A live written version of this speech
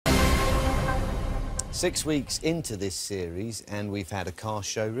6 weeks into this series, and we've had a car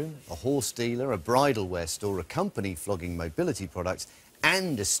showroom, a horse dealer, a bridal wear store, a company flogging mobility products,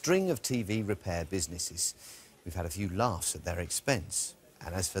 and a string of TV repair businesses. We've had a few laughs at their expense.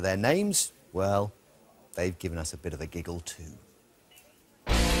 And as for their names, well, they've given us a bit of a giggle too.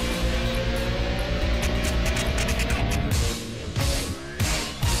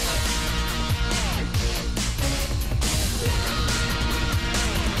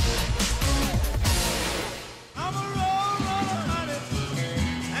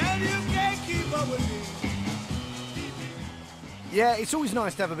 Yeah, it's always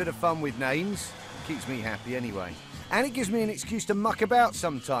nice to have a bit of fun with names. Keeps me happy anyway. And it gives me an excuse to muck about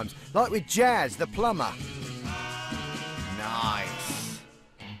sometimes, like with Jazz, the plumber. Nice.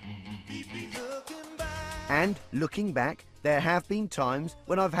 And looking back, there have been times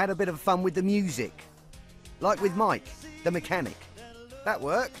when I've had a bit of fun with the music. Like with Mike, the mechanic. That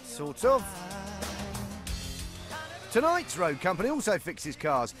worked, sort of. Tonight's road company also fixes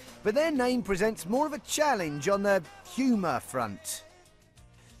cars, but their name presents more of a challenge on the humour front.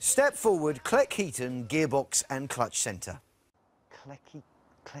 Step forward, Cleckheaton Gearbox and Clutch Centre.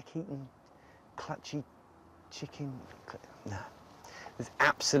 Cleckheaton, Clutchy Chicken... No. There's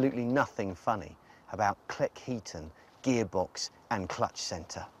absolutely nothing funny about Cleckheaton Gearbox and Clutch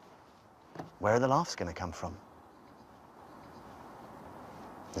Centre. Where are the laughs going to come from?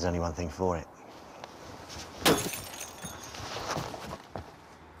 There's only one thing for it.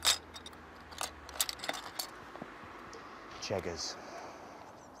 Cheggers.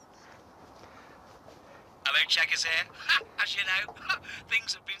 Hello, Cheggers here. As you know,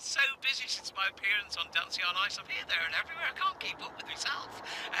 things have been so busy since my appearance on Dancing on Ice. I'm here, there and everywhere. I can't keep up with myself.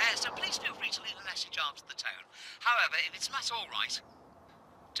 So please feel free to leave a message after the tone. However, if it's not all right,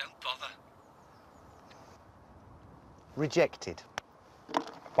 don't bother. Rejected.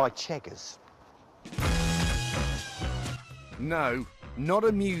 By Cheggers. No. Not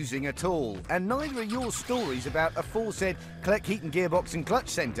amusing at all, and neither are your stories about aforesaid Cleckheaton Gearbox and Clutch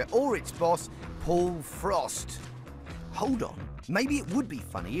Centre or its boss, Paul Frost. Hold on, maybe it would be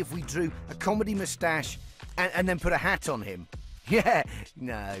funny if we drew a comedy moustache and then put a hat on him. Yeah,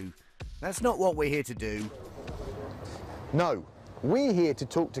 no, that's not what we're here to do. No, we're here to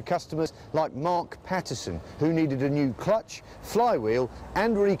talk to customers like Mark Patterson, who needed a new clutch, flywheel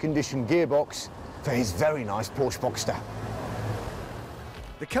and reconditioned gearbox for his very nice Porsche Boxster.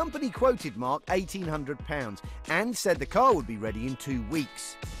 The company quoted Mark £1,800 and said the car would be ready in 2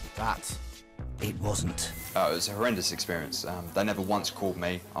 weeks, but it wasn't. It was a horrendous experience. They never once called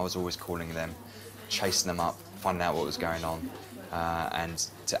me. I was always calling them, chasing them up, finding out what was going on. And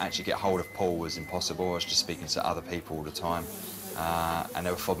to actually get hold of Paul was impossible. I was just speaking to other people all the time, and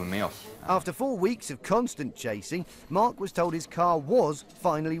they were fobbing me off. After 4 weeks of constant chasing, Mark was told his car was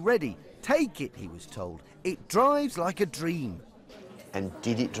finally ready. Take it, he was told. It drives like a dream. And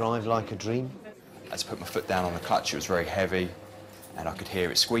did it drive like a dream? I just put my foot down on the clutch. It was very heavy, and I could hear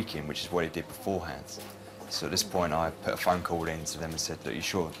it squeaking, which is what it did beforehand. So at this point, I put a phone call in to them and said, "Look, you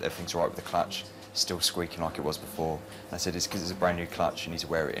sure everything's all right with the clutch? It's still squeaking like it was before." And I said, "It's because it's a brand new clutch. You need to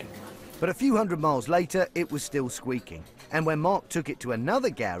wear it in." But a few hundred miles later, it was still squeaking. And when Mark took it to another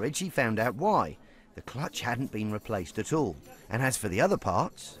garage, he found out why. The clutch hadn't been replaced at all. And as for the other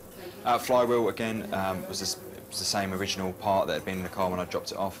parts... Flywheel, again, was the same original part that had been in the car when I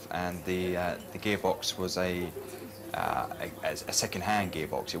dropped it off, and the gearbox was a second-hand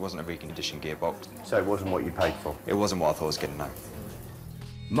gearbox. It wasn't a reconditioned gearbox. So it wasn't what you paid for? It wasn't what I thought I was getting, no.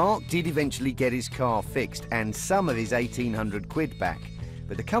 Mark did eventually get his car fixed and some of his 1,800 quid back,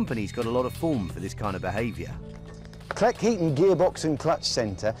 but the company's got a lot of form for this kind of behaviour. Cleckheaton Gearbox and Clutch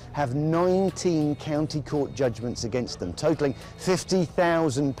Centre have 19 county court judgments against them, totalling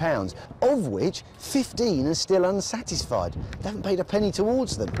 £50,000, of which 15 are still unsatisfied. They haven't paid a penny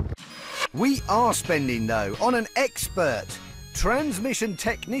towards them. We are spending, though, on an expert. Transmission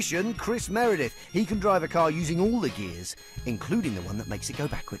technician Chris Meredith. He can drive a car using all the gears, including the one that makes it go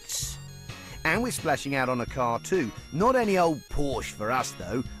backwards. And we're splashing out on a car too. Not any old Porsche for us,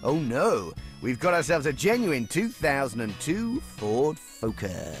 though. Oh no, we've got ourselves a genuine 2002 Ford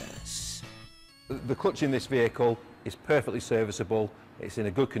Focus. The clutch in this vehicle is perfectly serviceable. It's in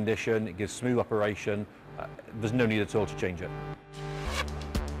a good condition. It gives smooth operation. There's no need at all to change it.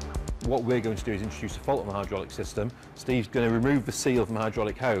 What we're going to do is introduce a fault on the hydraulic system. Steve's going to remove the seal from the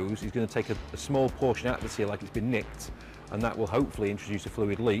hydraulic hose. He's going to take a small portion out of the seal like it's been nicked, and that will hopefully introduce a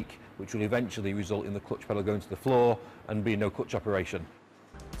fluid leak, which will eventually result in the clutch pedal going to the floor and be no clutch operation.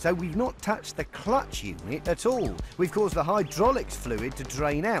 So we've not touched the clutch unit at all. We've caused the hydraulics fluid to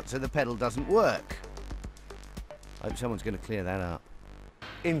drain out so the pedal doesn't work. I hope someone's going to clear that up.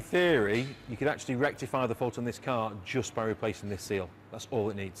 In theory, you could actually rectify the fault on this car just by replacing this seal. That's all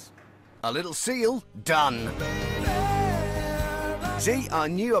it needs. A little seal, done. See, I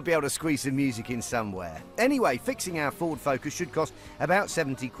knew I'd be able to squeeze some music in somewhere. Anyway, fixing our Ford Focus should cost about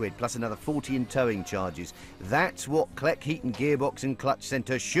 70 quid plus another 40 in towing charges. That's what Kleck Heaton Gearbox and Clutch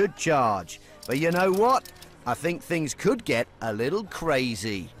Centre should charge. But you know what? I think things could get a little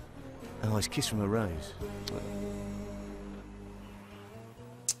crazy. Oh, it's Kiss from a Rose.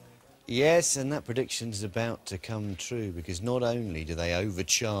 Yes, and that prediction's about to come true, because not only do they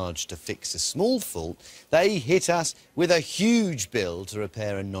overcharge to fix a small fault, they hit us with a huge bill to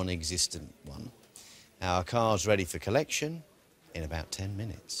repair a non-existent one. Our car's ready for collection in about 10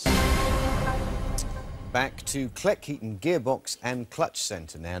 minutes. Back to Kleck Heaton Gearbox and Clutch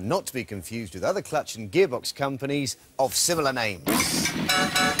Centre now, not to be confused with other clutch and gearbox companies of similar names.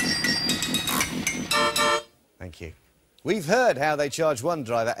 Thank you. We've heard how they charge one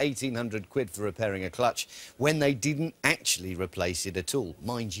driver 1,800 quid for repairing a clutch when they didn't actually replace it at all.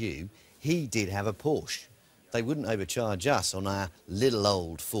 Mind you, he did have a Porsche. They wouldn't overcharge us on our little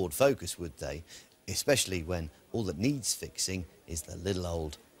old Ford Focus, would they? Especially when all that needs fixing is the little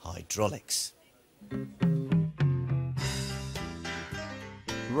old hydraulics.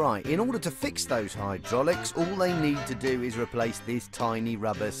 Right, in order to fix those hydraulics, all they need to do is replace this tiny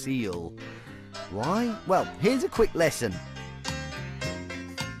rubber seal. Why? Well, here's a quick lesson.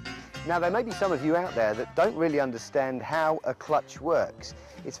 Now, there may be some of you out there that don't really understand how a clutch works.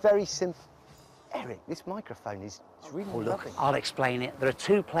 It's very simple. Eric, this microphone is really lovely. I'll explain it. There are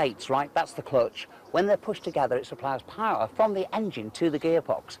two plates, right? That's the clutch. When they're pushed together, it supplies power from the engine to the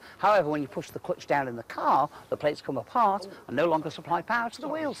gearbox. However, when you push the clutch down in the car, the plates come apart and no longer supply power to the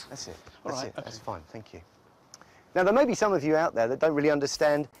wheels. That's it. That's fine. Thank you. Now, there may be some of you out there that don't really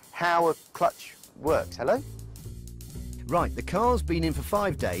understand how a clutch works. Hello? Right, the car's been in for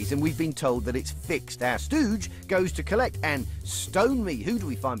 5 days and we've been told that it's fixed. Our stooge goes to collect and stone me. Who do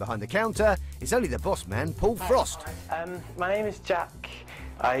we find behind the counter? It's only the boss man, Paul Frost. My name is Jack.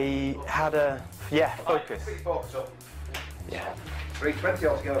 I had a, Focus. Yeah. 320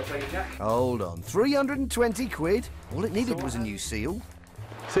 altogether, please, Jack. Hold on, 320 quid? All it needed was a new seal.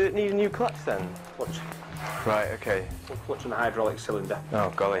 So it needs a new clutch then? Clutch. Right, okay. Clutch and a hydraulic cylinder.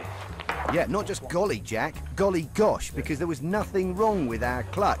 Oh, golly. Yeah, not just golly, Jack, golly gosh, because there was nothing wrong with our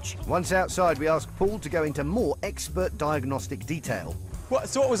clutch. Once outside, we asked Paul to go into more expert diagnostic detail.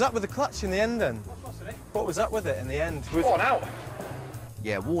 So what was up with the clutch in the end then? What was up with it in the end? Worn out.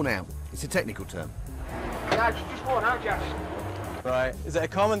 Yeah, worn out. It's a technical term. Yeah, it's just worn out, Jack. Right. Is it a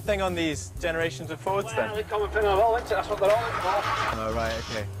common thing on these generations of Fords then? Well, it's a common thing on all, isn't it? That's what they're all for. Oh, right,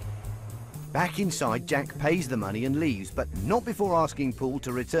 okay. Back inside, Jack pays the money and leaves, but not before asking Paul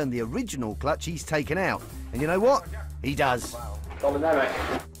to return the original clutch he's taken out. And you know what? He does.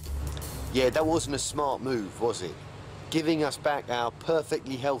 Yeah, that wasn't a smart move, was it? Giving us back our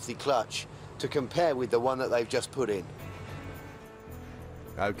perfectly healthy clutch to compare with the one that they've just put in.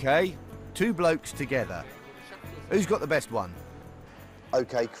 OK, two blokes together. Who's got the best one?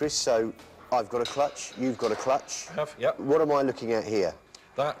 OK, Chris, so I've got a clutch, you've got a clutch. I have, yep. What am I looking at here?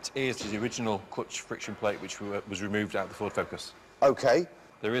 That is the original clutch friction plate which was removed out of the Ford Focus. OK.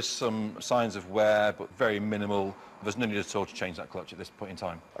 There is some signs of wear, but very minimal. There's no need at all to change that clutch at this point in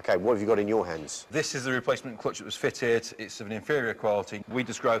time. OK, what have you got in your hands? This is the replacement clutch that was fitted. It's of an inferior quality. We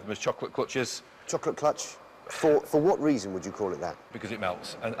describe them as chocolate clutches. Chocolate clutch? For what reason would you call it that? Because it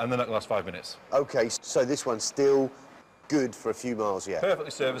melts, and then that lasts 5 minutes. OK, so this one's still good for a few miles yet?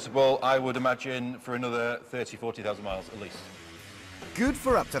 Perfectly serviceable, I would imagine, for another 30, 40,000 miles at least. Good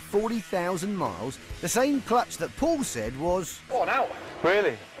for up to 40,000 miles, the same clutch that Paul said was... Worn out.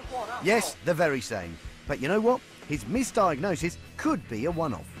 Really? Yes, the very same. But you know what? His misdiagnosis could be a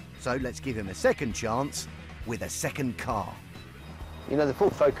one-off. So let's give him a second chance with a second car. You know, the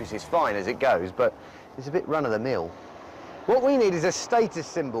Ford Focus is fine as it goes, but it's a bit run-of-the-mill. What we need is a status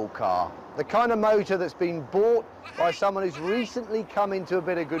symbol car, the kind of motor that's been bought by someone who's recently come into a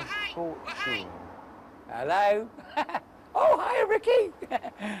bit of good fortune. Hello? Oh, hi, Ricky.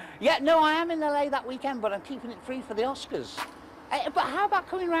 Yeah, no, I am in LA that weekend, but I'm keeping it free for the Oscars. But how about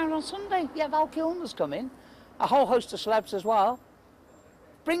coming round on Sunday? Yeah, Val Kilmer's coming. A whole host of celebs as well.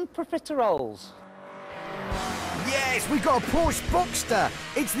 Bring profiteroles. Yes, we've got a Porsche Boxster.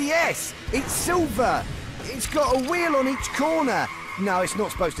 It's the S. It's silver. It's got a wheel on each corner. No, it's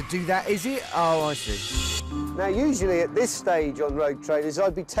not supposed to do that, is it? Oh, I see. Now, usually at this stage on Road Traders,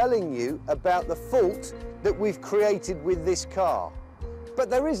 I'd be telling you about the fault that we've created with this car.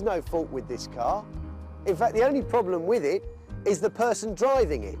 But there is no fault with this car. In fact, the only problem with it is the person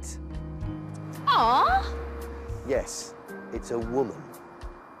driving it. Aww. Yes, it's a woman.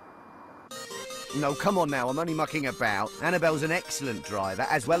 No, come on now, I'm only mucking about. Annabelle's an excellent driver,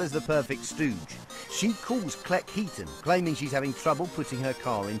 as well as the perfect stooge. She calls Cleckheaton, claiming she's having trouble putting her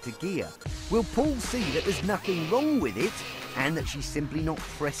car into gear. Will Paul see that there's nothing wrong with it, and that she's simply not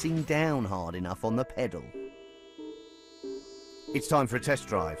pressing down hard enough on the pedal? It's time for a test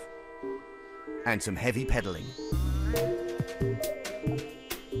drive. And some heavy pedalling.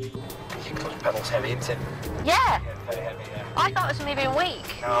 Your clutch pedal's heavy, isn't it? Yeah. Very heavy, yeah. I thought it was moving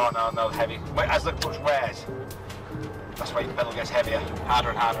weak. No, heavy. As the clutch wears, that's why your pedal gets heavier, harder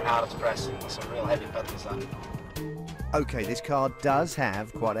and harder and harder to press. It's a real heavy pedal, is that? OK, this car does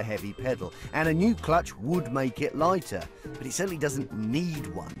have quite a heavy pedal, and a new clutch would make it lighter, but it certainly doesn't need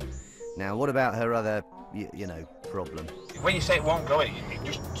one. Now, what about her other, you know, problem? When you say it won't go in, it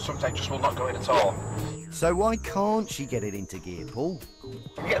just sometimes just will not go in at all. So why can't she get it into gear, Paul?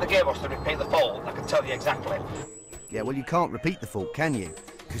 If you get the gearbox to repeat the fault, I can tell you exactly. Yeah, well, you can't repeat the fault, can you?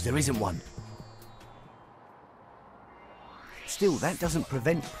 Because there isn't one. Still, that doesn't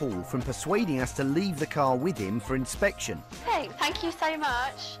prevent Paul from persuading us to leave the car with him for inspection. Hey, thank you so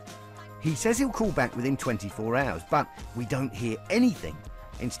much. He says he'll call back within 24 hours, but we don't hear anything.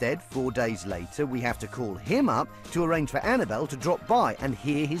 Instead, 4 days later, we have to call him up to arrange for Annabelle to drop by and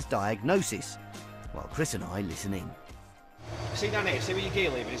hear his diagnosis, while Chris and I listen in. See down here, see where your gear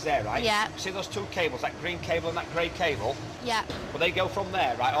lever is there, right? Yeah. See those two cables, that green cable and that grey cable? Yeah. Well, they go from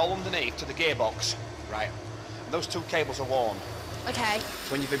there, right, all underneath to the gearbox, right? And those two cables are worn. Okay.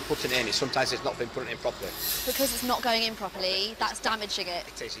 When you've been putting it in, sometimes it's not been put in properly. Because it's not going in properly, that's damaging it.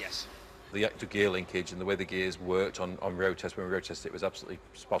 It is, yes. The actual gear linkage and the way the gears worked on road test, when we road tested it, was absolutely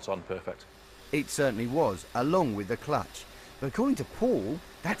spot on, perfect. It certainly was, along with the clutch. But according to Paul,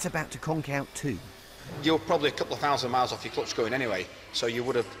 that's about to conk out too. You're probably a couple of thousand miles off your clutch going anyway, so you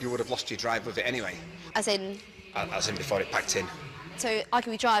would have lost your drive with it anyway. As in, before it packed in. so I could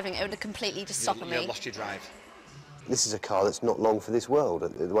be driving, it would have completely just stopped me. You lost your drive. This is a car that's not long for this world,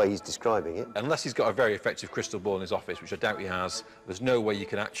 the way he's describing it. Unless he's got a very effective crystal ball in his office, which I doubt he has, there's no way you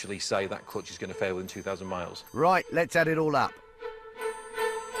can actually say that clutch is going to fail within 2,000 miles. Right, let's add it all up.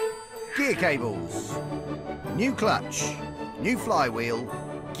 Gear cables, new clutch, new flywheel,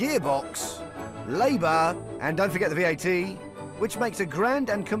 gearbox, labour, and don't forget the VAT, which makes a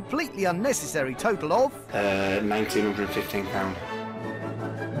grand and completely unnecessary total of... £1,915.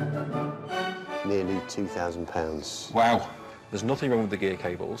 Nearly £2,000. Wow. There's nothing wrong with the gear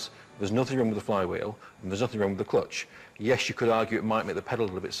cables, there's nothing wrong with the flywheel, and there's nothing wrong with the clutch. Yes, you could argue it might make the pedal a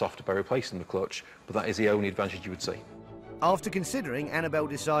little bit softer by replacing the clutch, but that is the only advantage you would see. After considering, Annabelle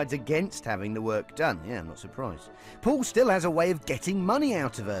decides against having the work done. Yeah, I'm not surprised. Paul still has a way of getting money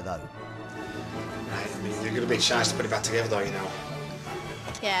out of her, though. Right, I mean, you're going to be chance to put it back together, though, you know.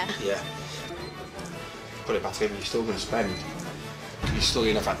 Yeah. Yeah. Put it back together, you're still going to spend. You're still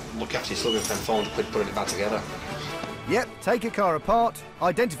going to look after, you're still going to spend 400 quid putting it back together. Yep, take a car apart,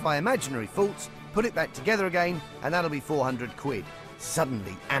 identify imaginary faults, put it back together again, and that'll be 400 quid.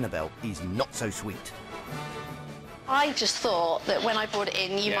 Suddenly, Annabelle is not so sweet. I just thought that when I brought it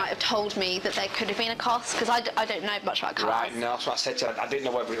in, you might have told me that there could have been a cost, because I don't know much about cars. Right, no, that's what I said to you. I didn't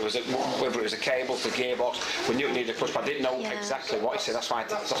know whether it was a cable, the gearbox. We knew it needed a clutch, but I didn't know exactly what he said. That's why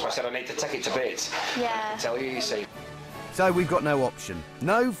I said I need to take it to bits. Yeah. Tell you, you see. So we've got no option.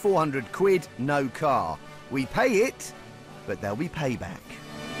 No 400 quid, no car. We pay it, but there'll be payback.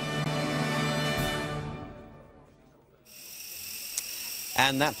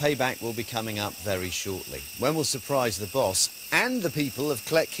 And that payback will be coming up very shortly, when we'll surprise the boss and the people of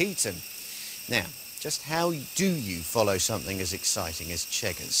Cleckheaton. Now, just how do you follow something as exciting as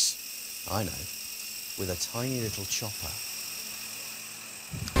Cheggers? I know, with a tiny little chopper.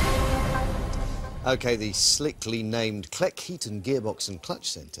 OK, the slickly named Cleckheaton Gearbox and Clutch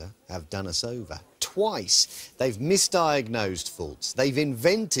Centre have done us over. Twice. They've misdiagnosed faults, they've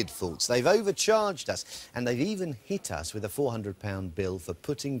invented faults, they've overcharged us, and they've even hit us with a £400 bill for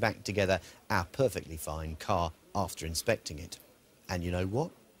putting back together our perfectly fine car after inspecting it. And you know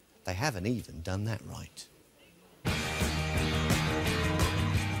what? They haven't even done that right.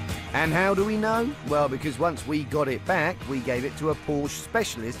 And how do we know? Well, because once we got it back, we gave it to a Porsche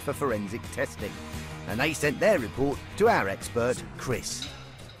specialist for forensic testing. And they sent their report to our expert, Chris.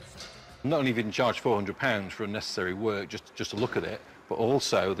 Not only have you been charged £400 for unnecessary work just to look at it, but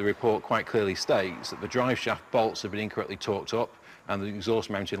also the report quite clearly states that the drive shaft bolts have been incorrectly torqued up and the exhaust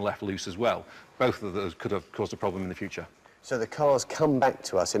mounting left loose as well. Both of those could have caused a problem in the future. So the car's come back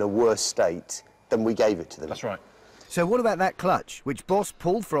to us in a worse state than we gave it to them? That's right. So what about that clutch, which boss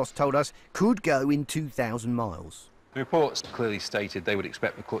Paul Frost told us could go in 2,000 miles? The reports clearly stated they would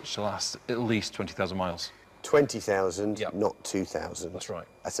expect the clutch to last at least 20,000 miles. 20,000, Yep. not 2,000. That's right.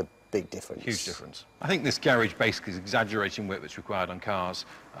 That's a big difference. Huge difference. I think this garage basically is exaggerating work that's required on cars.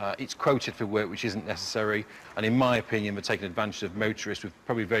 It's quoted for work which isn't necessary, and in my opinion, we're taking advantage of motorists with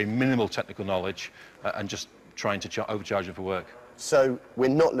probably very minimal technical knowledge and just trying to overcharge them for work. So we're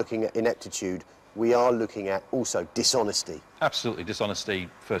not looking at ineptitude, we are looking at also dishonesty. Absolutely, dishonesty,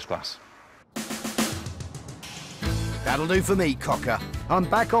 first class. That'll do for me, Cocker. I'm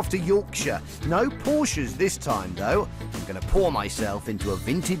back off to Yorkshire. No Porsches this time, though. I'm going to pour myself into a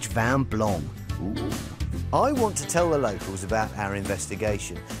vintage Van Blanc. Ooh. I want to tell the locals about our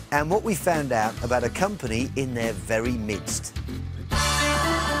investigation and what we found out about a company in their very midst.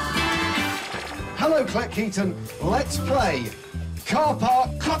 Hello, Cleckheaton. Let's play Car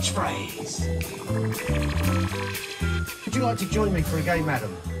Park Clutch Phrase. Would you like to join me for a game,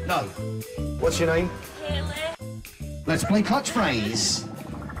 madam? No. What's your name? Haley. Let's play Clutch Phrase.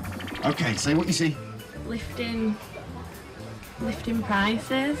 OK, say what you see. Lifting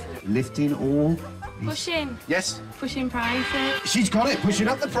prices. Lifting all. Pushing. Yes. Pushing prices. She's got it, pushing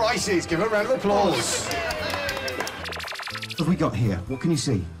up the prices. Give her a round of applause. What have we got here? What can you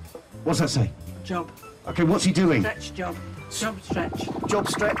see? What's that say? Job. OK, what's he doing? Stretch job. Job stretch. Job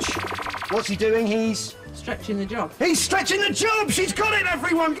stretch. What's he doing? He's Stretching the job. He's stretching the job! She's got it,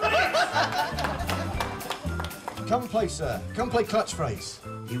 everyone! Got it! Come play, sir. Come play Clutch Phrase.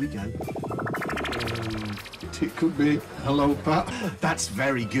 Here we go. It could be hello, Pat. That's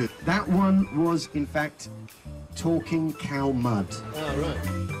very good. That one was, in fact, Talking Cow Mud. Oh, right.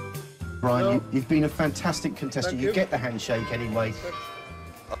 Brian, No. you've been a fantastic contestant. Thank You you. get the handshake anyway.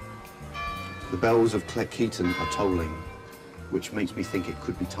 The bells of Cleckheaton are tolling, which makes me think it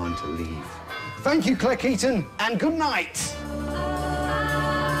could be time to leave. Thank you, Cleckheaton, and good night.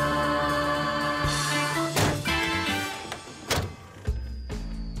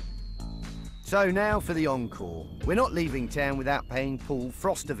 So now for the encore. We're not leaving town without paying Paul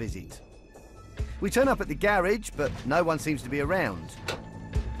Frost a visit. We turn up at the garage, but no one seems to be around.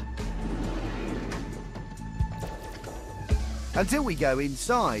 Until we go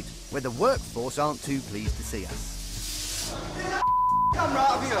inside, where the workforce aren't too pleased to see us.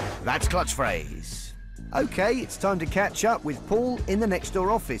 That's Clutch Phrase. OK, it's time to catch up with Paul in the next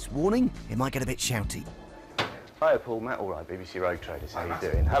door office. Warning, it might get a bit shouty. Hi, Paul. Matt Allwright, BBC Road Traders. How are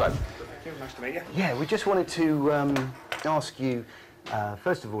you doing? Hello. Nice to meet you. Yeah, we just wanted to ask you,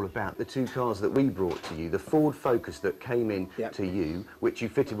 first of all, about the two cars that we brought to you. The Ford Focus that came in to you, which you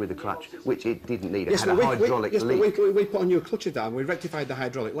fitted with the clutch, which it didn't need. It had a hydraulic leak. We put a new clutch down. We rectified the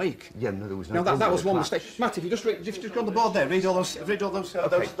hydraulic leak. Yeah, no, there was no. No, problem that with was the one clutch. mistake. Matt, if you just go on the board there, read all those jobs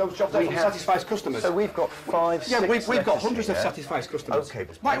there from satisfied customers. So we've got five. Yeah, six we've got letters hundreds of here. satisfied customers. Okay,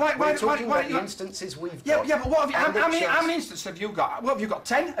 but why we're talking about you the instances we've Yeah, got. yeah, but what have you? And How many instances have you got? What have you got?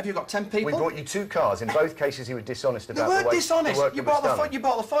 10? Have you got 10 people? We brought you two cars. In both cases, you were dishonest You about the weren't way dishonest. the work You that was bought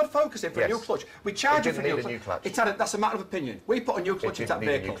done. the Ford Focus in for a new clutch. We charged you for didn't a need a new new clutch. That's a matter of opinion. We put a new clutch into that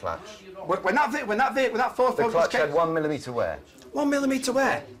didn't need a vehicle. new clutch. When that Ford The Focus clutch came, had 1 millimetre wear. 1 millimetre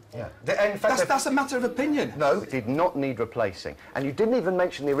wear. Yeah. In fact, That's a matter of opinion. no, it did not need replacing. And you didn't even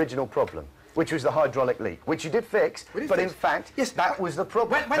mention the original problem, which was the hydraulic leak, which you did fix, We did but fix. in fact, Yes, that was the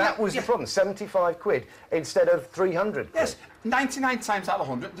problem. when that that- was the yeah. problem. 75 quid instead of 300 quid. Yes, 99 times out of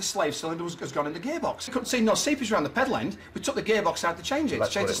 100, the slave cylinder has gone in the gearbox. You couldn't see no seepage around the pedal end. We took the gearbox out to change it, That's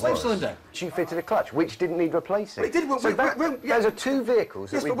to change what the it slave was. cylinder. She fitted a clutch, which didn't need replacing. It did, well, So those are two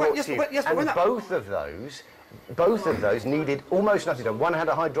vehicles that Yes, we but brought yes, to you, but yes, but and when that- both of those needed almost nothing. One had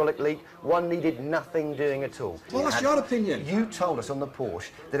a hydraulic leak, one needed nothing doing at all. Well, that's your opinion. You told us on the Porsche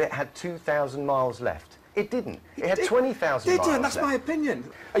that it had 2,000 miles left. It didn't. It had did- 20,000 miles Did you? That's left. my opinion.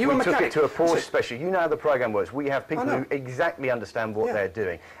 Are you a We mechanic? took it to a Porsche Listen, special. You know how the program works. We have people I know. who exactly understand what Yeah. they're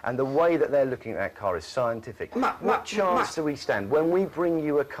doing, and the way that they're looking at that car is scientific. What chance do we stand when we bring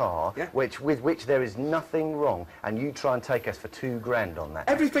you a car with which there is nothing wrong, and you try and take us for £2,000 on that?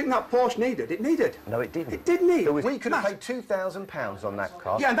 Everything that Porsche needed, it needed. No, it didn't. It did need. We could have paid £2,000 on that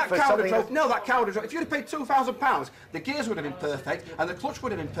car. Yeah, and that for car would something have drove. No, that car would have drove. If you'd have paid £2,000, the gears would have been perfect and the clutch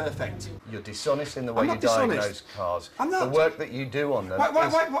would have been perfect. You're dishonest in the way I'm you not dishonest. diagnose cars. I'm not. The work that you do on them Why-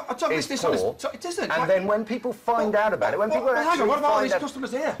 is dishonest? poor. So it isn't. And then when people find out about it, when people hang actually on, what about all these find out...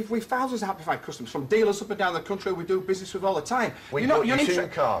 customers here? We've thousands of Happyfied customers from dealers up and down the country we do business with all the time. We You know, brought you you're two inter-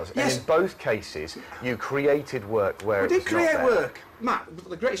 cars, Yes. and in both cases, you created work where We it was did create not there. work. Matt, with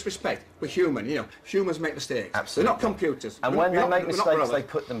the greatest respect, we're human, you know. Humans make mistakes. Absolutely. We're not computers. And We're when they not- make we're not mistakes, robots. they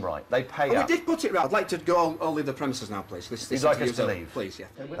put them right. They pay Oh, up. we did put it right. I'd like to go. I'll leave the premises now, please. This You'd like us interview's to over. leave? Please, yeah.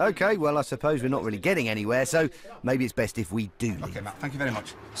 OK, well, I suppose we're not really getting anywhere, so maybe it's best if we do leave. Okay, Matt, thank you very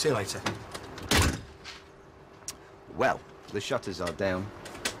much. See you later. Well, the shutters are down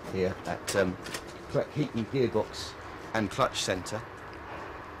here at Clec Heaton gearbox and clutch centre.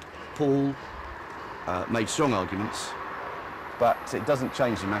 Paul made strong arguments, but it doesn't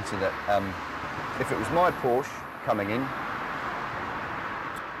change the matter that if it was my Porsche coming in,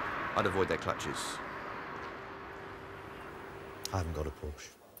 I'd avoid their clutches. I haven't got a Porsche.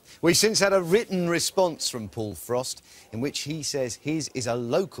 We've since had a written response from Paul Frost in which he says his is a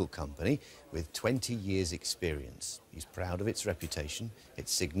local company with 20 years' experience. He's proud of its reputation,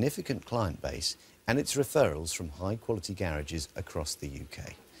 its significant client base and its referrals from high-quality garages across the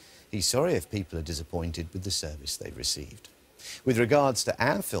UK. He's sorry if people are disappointed with the service they've received. With regards to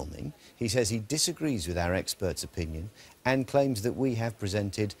our filming, he says he disagrees with our expert's opinion and claims that we have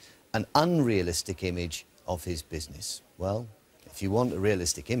presented an unrealistic image of his business. Well, if you want a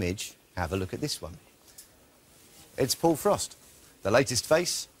realistic image, have a look at this one. It's Paul Frost, the latest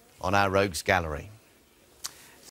face on our Rogues Gallery.